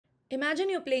Imagine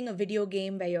you're playing a video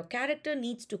game where your character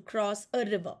needs to cross a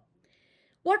river.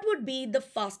 What would be the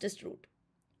fastest route?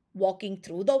 Walking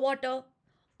through the water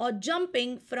or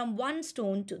jumping from one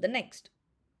stone to the next?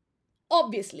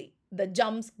 Obviously, the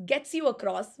jumps gets you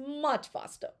across much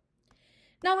faster.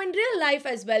 Now in real life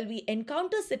as well, we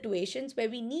encounter situations where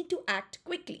we need to act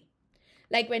quickly,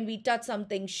 like when we touch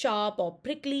something sharp or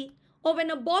prickly or when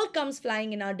a ball comes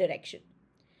flying in our direction.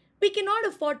 We cannot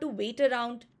afford to wait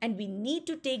around and we need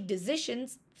to take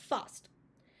decisions fast.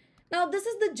 Now, this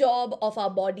is the job of our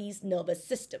body's nervous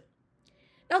system.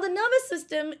 Now, the nervous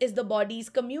system is the body's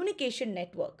communication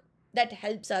network that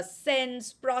helps us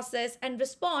sense, process, and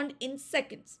respond in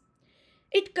seconds.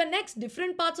 It connects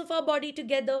different parts of our body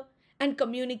together and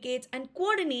communicates and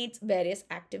coordinates various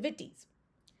activities.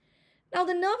 Now,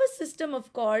 the nervous system,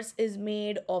 of course, is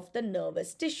made of the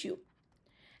nervous tissue.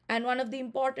 And one of the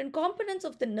important components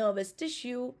of the nervous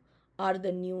tissue are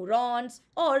the neurons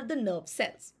or the nerve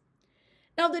cells.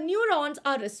 Now, the neurons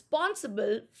are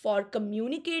responsible for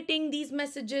communicating these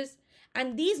messages,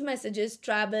 and these messages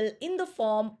travel in the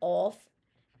form of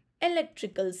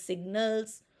electrical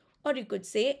signals, or you could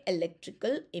say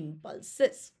electrical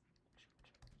impulses.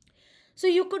 So,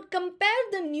 you could compare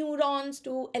the neurons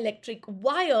to electric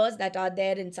wires that are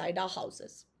there inside our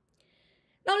houses.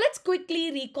 Now, let's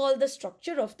quickly recall the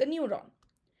structure of the neuron.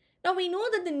 Now, we know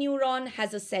that the neuron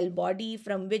has a cell body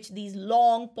from which these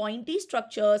long pointy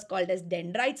structures called as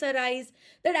dendrites arise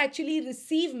that actually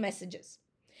receive messages.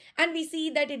 And we see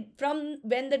that from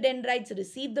when the dendrites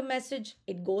receive the message,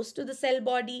 it goes to the cell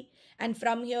body, and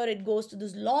from here it goes to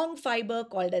this long fiber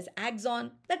called as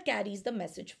axon that carries the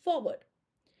message forward.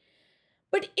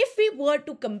 But if we were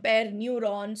to compare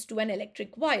neurons to an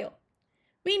electric wire,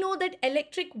 we know that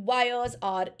electric wires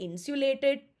are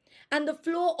insulated and the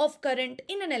flow of current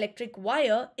in an electric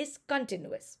wire is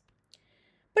continuous.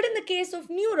 But in the case of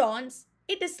neurons,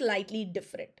 it is slightly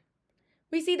different.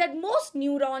 We see that most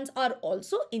neurons are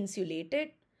also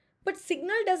insulated, but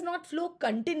signal does not flow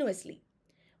continuously,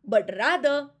 but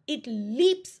rather it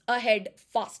leaps ahead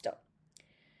faster.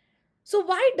 So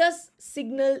why does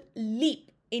signal leap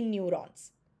in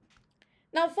neurons?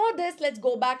 Now for this, let's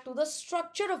go back to the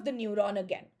structure of the neuron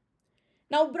again.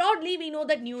 Now broadly, we know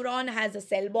that neuron has a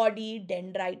cell body,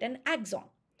 dendrite and axon.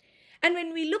 And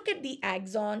when we look at the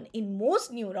axon in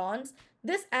most neurons,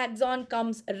 this axon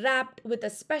comes wrapped with a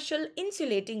special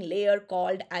insulating layer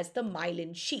called as the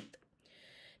myelin sheath.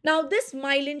 Now this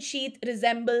myelin sheath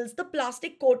resembles the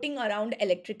plastic coating around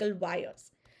electrical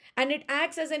wires, and it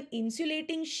acts as an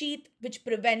insulating sheath which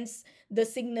prevents the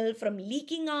signal from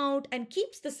leaking out and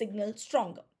keeps the signal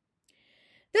stronger.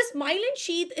 This myelin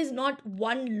sheath is not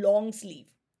one long sleeve,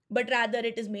 but rather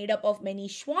it is made up of many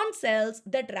Schwann cells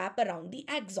that wrap around the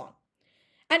axon.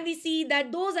 And we see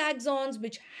that those axons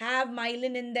which have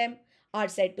myelin in them are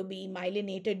said to be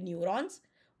myelinated neurons,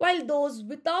 while those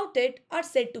without it are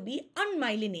said to be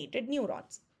unmyelinated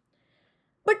neurons.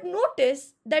 But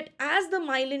notice that as the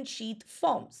myelin sheath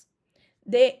forms,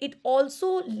 it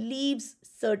also leaves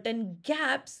certain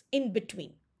gaps in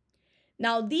between.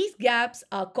 Now these gaps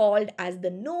are called as the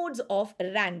nodes of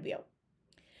Ranvier.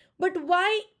 But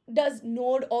why does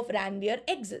node of Ranvier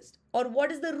exist, or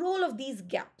what is the role of these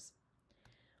gaps?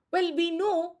 Well, we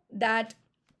know that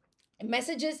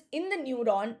messages in the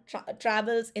neuron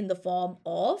travels in the form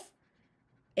of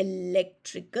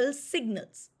electrical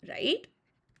signals, right?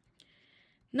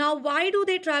 Now, why do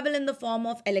they travel in the form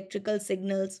of electrical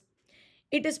signals?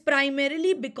 It is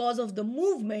primarily because of the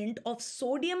movement of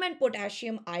sodium and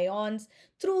potassium ions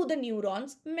through the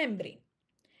neuron's membrane.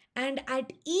 And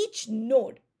at each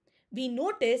node, we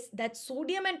notice that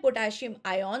sodium and potassium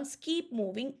ions keep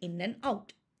moving in and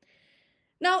out.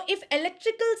 Now, if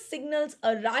electrical signals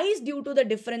arise due to the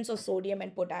difference of sodium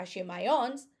and potassium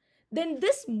ions, then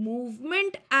this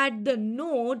movement at the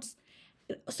nodes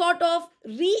sort of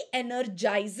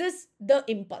re-energizes the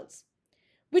impulse,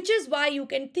 which is why you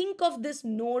can think of this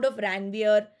node of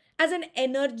Ranvier as an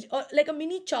energy or like a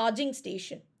mini charging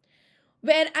station,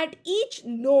 where at each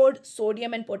node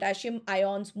sodium and potassium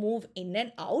ions move in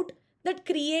and out that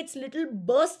creates little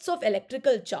bursts of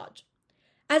electrical charge.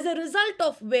 As a result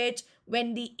of which,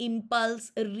 when the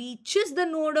impulse reaches the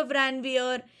node of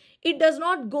Ranvier, it does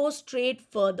not go straight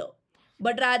further,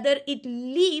 but rather it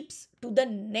leaps to the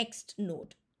next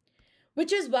node.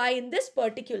 Which is why in this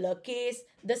particular case,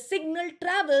 the signal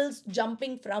travels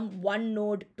jumping from one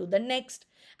node to the next.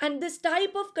 And this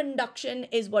type of conduction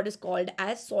is what is called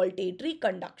as saltatory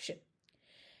conduction.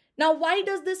 Now, why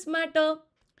does this matter?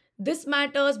 This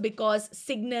matters because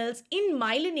signals in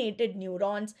myelinated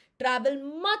neurons travel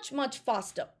much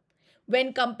faster,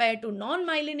 when compared to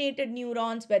non-myelinated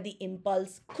neurons where the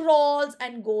impulse crawls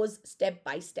and goes step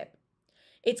by step.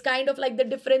 It's kind of like the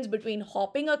difference between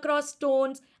hopping across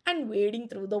stones and wading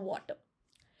through the water.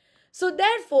 So,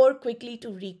 therefore, quickly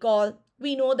to recall,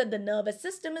 we know that the nervous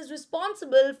system is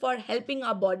responsible for helping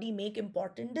our body make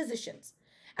important decisions,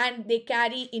 and they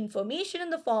carry information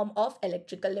in the form of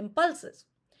electrical impulses.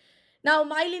 Now,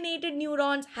 myelinated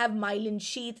neurons have myelin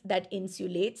sheath that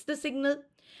insulates the signal,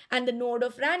 and the node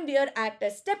of Ranvier act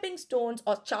as stepping stones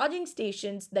or charging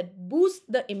stations that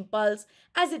boost the impulse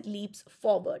as it leaps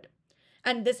forward.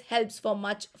 And this helps for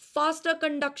much faster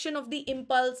conduction of the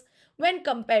impulse when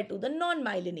compared to the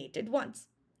non-myelinated ones.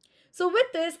 So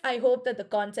with this, I hope that the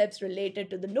concepts related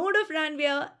to the node of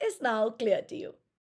Ranvier is now clear to you.